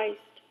Christ,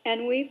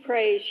 and we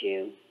praise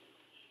you.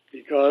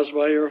 Because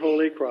by your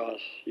holy cross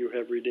you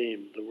have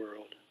redeemed the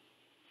world.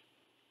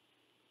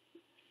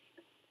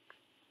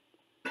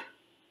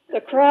 The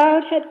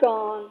crowd had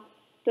gone,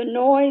 the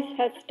noise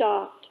had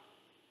stopped.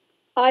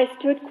 I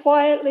stood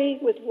quietly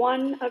with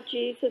one of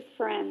Jesus'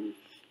 friends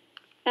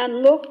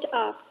and looked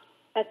up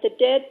at the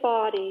dead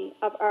body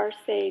of our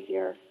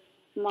Savior,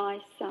 my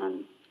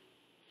son.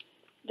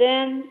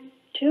 Then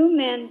 2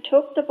 men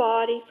took the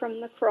body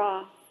from the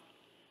cross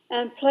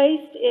and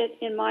placed it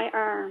in my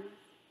arms.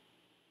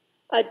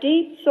 A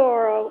deep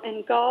sorrow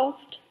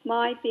engulfed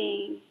my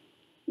being,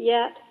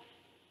 yet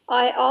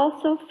I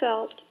also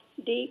felt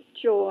deep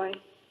joy.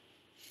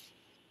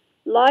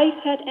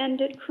 Life had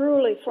ended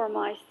cruelly for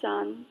my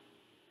son,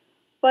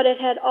 but it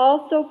had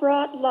also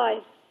brought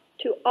life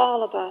to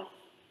all of us.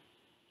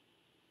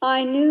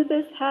 I knew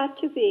this had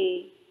to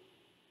be,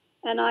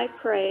 and I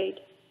prayed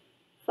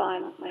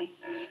silently.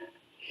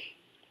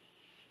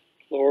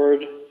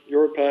 Lord,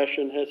 your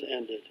passion has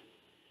ended,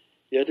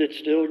 yet it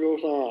still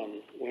goes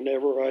on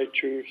whenever I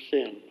choose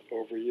sin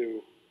over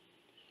you.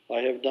 I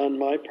have done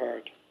my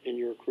part in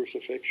your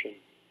crucifixion,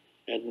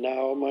 and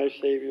now, my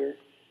Savior,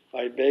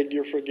 I beg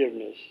your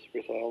forgiveness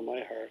with all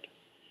my heart.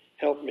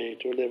 Help me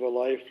to live a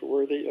life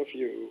worthy of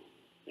you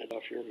and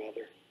of your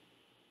mother.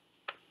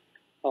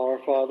 Our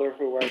Father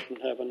who art in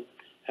heaven,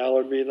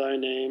 hallowed be thy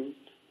name.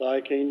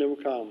 Thy kingdom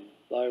come,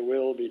 thy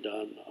will be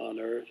done on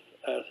earth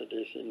as it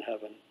is in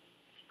heaven.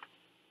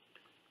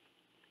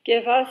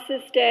 Give us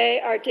this day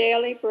our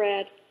daily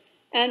bread,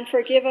 and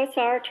forgive us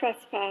our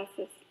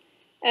trespasses,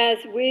 as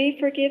we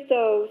forgive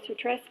those who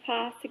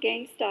trespass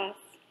against us.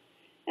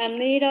 And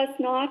lead us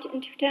not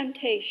into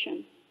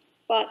temptation,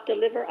 but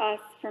deliver us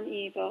from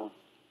evil.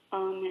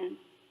 Amen.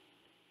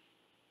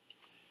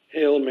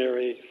 Hail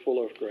Mary,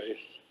 full of grace,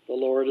 the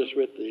Lord is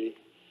with thee.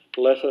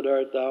 Blessed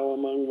art thou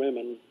among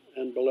women,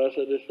 and blessed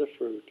is the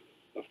fruit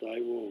of thy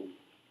womb,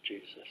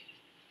 Jesus.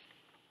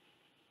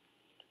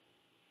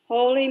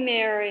 Holy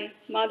Mary,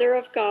 Mother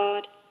of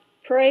God,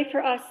 pray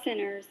for us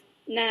sinners,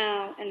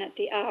 now and at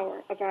the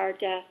hour of our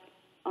death.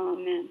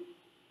 Amen.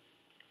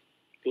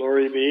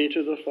 Glory be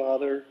to the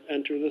Father,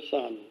 and to the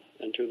Son,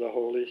 and to the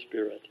Holy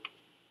Spirit.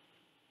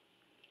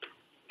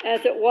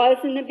 As it was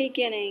in the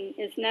beginning,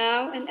 is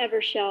now, and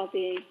ever shall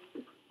be,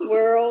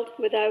 world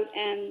without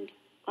end.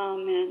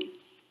 Amen.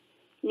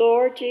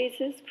 Lord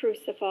Jesus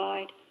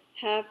crucified,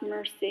 have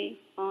mercy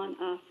on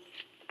us.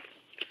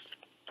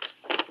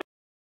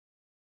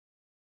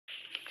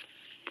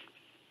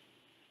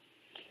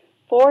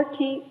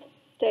 Fourteenth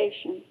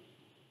station.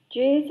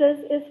 Jesus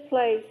is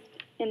placed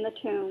in the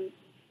tomb.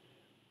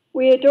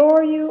 We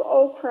adore you,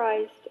 O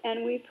Christ,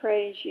 and we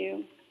praise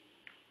you.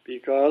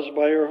 Because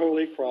by your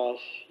holy cross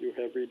you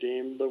have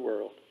redeemed the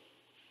world.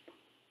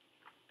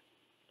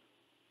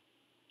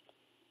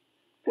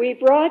 We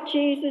brought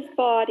Jesus'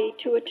 body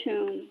to a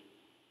tomb,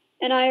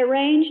 and I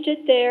arranged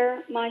it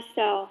there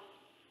myself,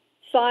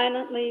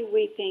 silently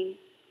weeping,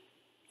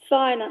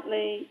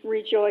 silently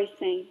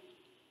rejoicing.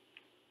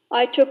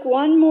 I took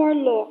one more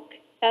look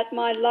at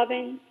my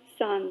loving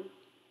Son,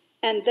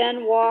 and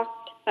then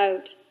walked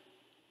out.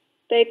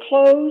 They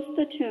closed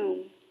the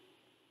tomb,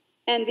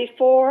 and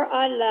before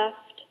I left,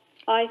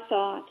 I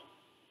thought,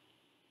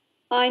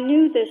 I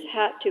knew this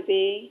had to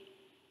be.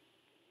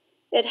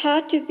 It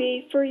had to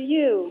be for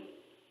you.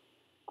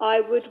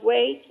 I would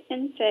wait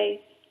in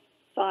faith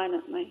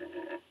silently.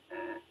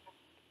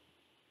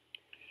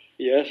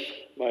 Yes,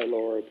 my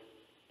Lord,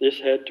 this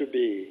had to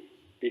be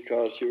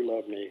because you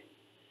love me,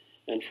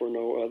 and for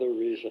no other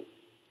reason.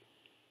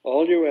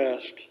 All you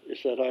ask is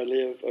that I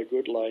live a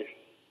good life.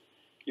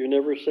 You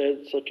never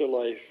said such a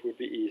life would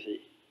be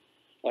easy.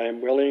 I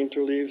am willing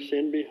to leave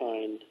sin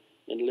behind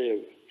and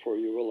live for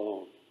you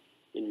alone,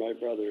 in my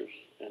brothers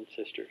and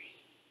sisters.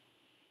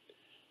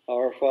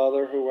 Our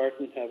Father who art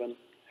in heaven,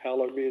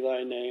 hallowed be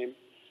thy name.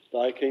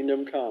 Thy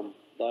kingdom come,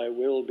 thy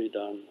will be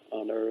done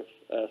on earth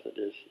as it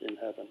is in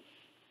heaven.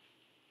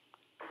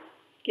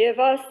 Give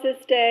us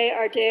this day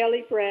our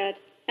daily bread,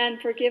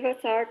 and forgive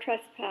us our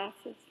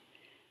trespasses,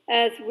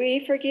 as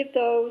we forgive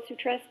those who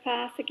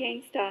trespass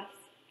against us.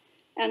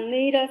 And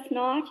lead us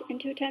not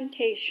into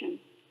temptation,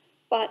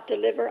 but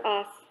deliver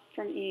us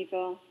from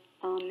evil.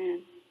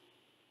 Amen.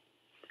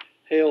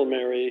 Hail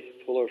Mary,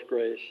 full of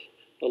grace,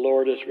 the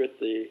Lord is with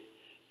thee.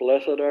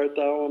 Blessed art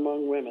thou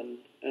among women,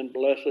 and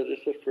blessed is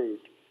the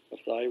fruit of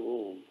thy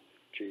womb,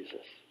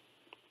 Jesus.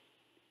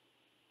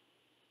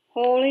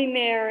 Holy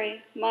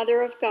Mary,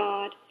 Mother of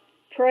God,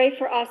 pray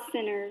for us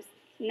sinners,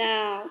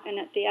 now and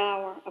at the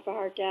hour of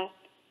our death.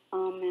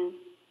 Amen.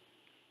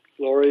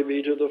 Glory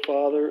be to the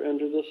Father, and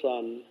to the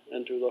Son,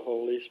 and to the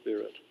Holy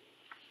Spirit.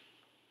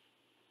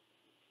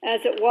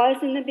 As it was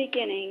in the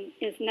beginning,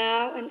 is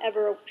now, and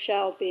ever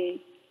shall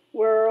be,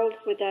 world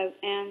without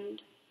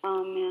end.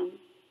 Amen.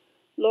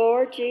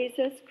 Lord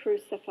Jesus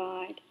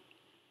crucified,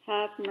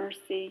 have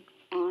mercy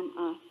on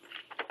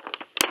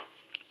us.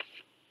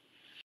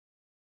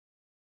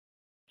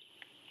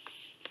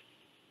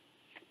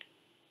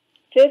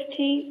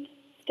 Fifteenth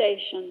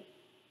station.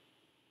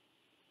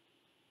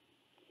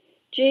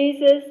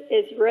 Jesus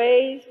is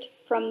raised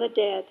from the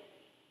dead.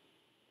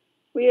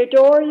 We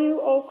adore you,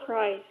 O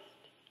Christ,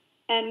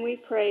 and we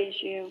praise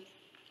you.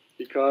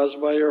 Because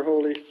by your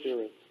Holy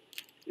Spirit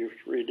you've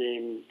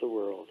redeemed the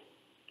world.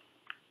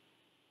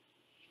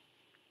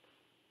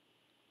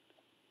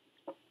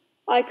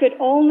 I could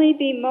only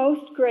be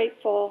most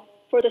grateful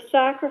for the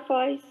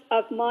sacrifice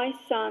of my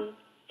Son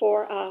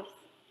for us.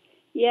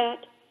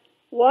 Yet,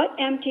 what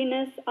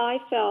emptiness I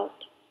felt,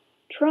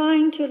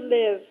 trying to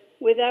live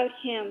without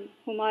him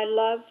whom I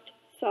loved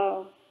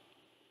so.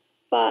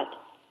 But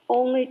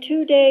only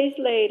 2 days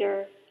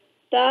later,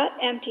 that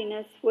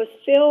emptiness was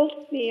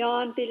filled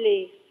beyond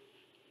belief.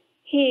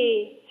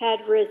 He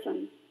had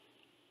risen.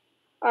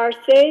 Our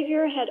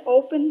Savior had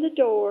opened the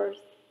doors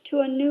to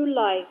a new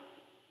life.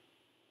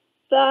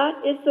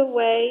 That is the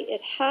way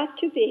it had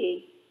to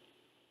be,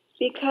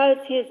 because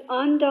his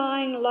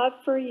undying love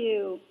for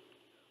you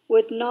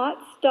would not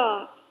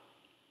stop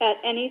at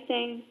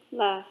anything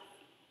less.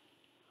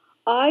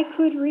 I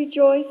could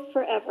rejoice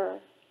forever,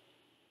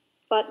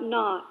 but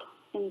not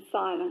in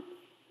silence.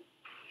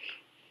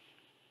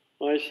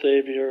 My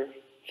Savior,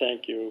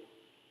 thank you.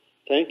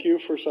 Thank you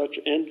for such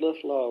endless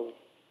love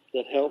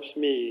that helps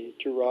me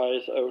to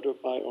rise out of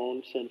my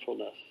own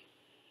sinfulness.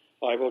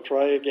 I will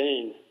try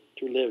again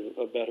to live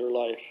a better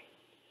life.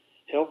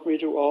 Help me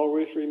to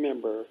always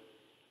remember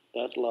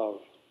that love.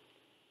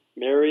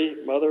 Mary,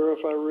 Mother of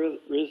our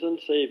risen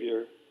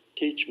Savior,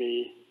 teach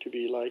me to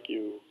be like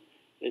you,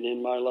 and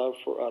in my love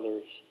for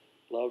others,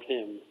 love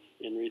him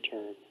in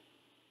return.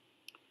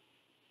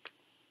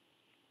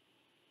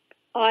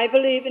 I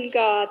believe in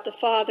God, the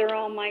Father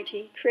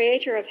Almighty,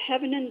 creator of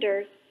heaven and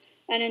earth,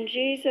 and in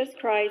Jesus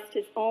Christ,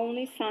 his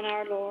only Son,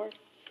 our Lord,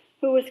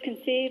 who was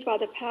conceived by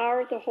the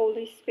power of the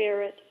Holy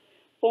Spirit,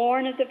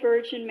 born of the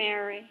Virgin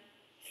Mary,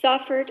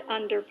 suffered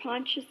under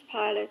Pontius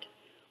Pilate,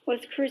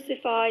 was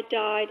crucified,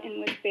 died, and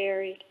was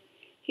buried.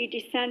 He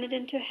descended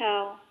into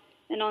hell,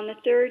 and on the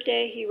third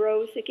day he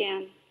rose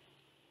again.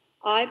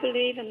 I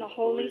believe in the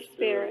Holy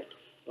Spirit,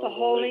 the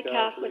Holy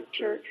Catholic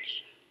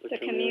Church, the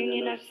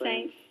communion of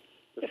saints,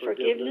 the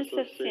forgiveness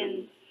of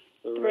sins,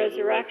 the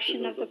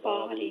resurrection of the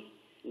body,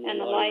 and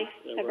the life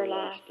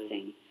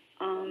everlasting.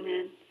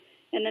 Amen.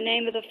 In the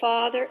name of the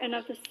Father, and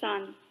of the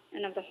Son,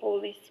 and of the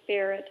Holy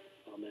Spirit.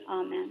 Amen.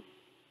 Amen.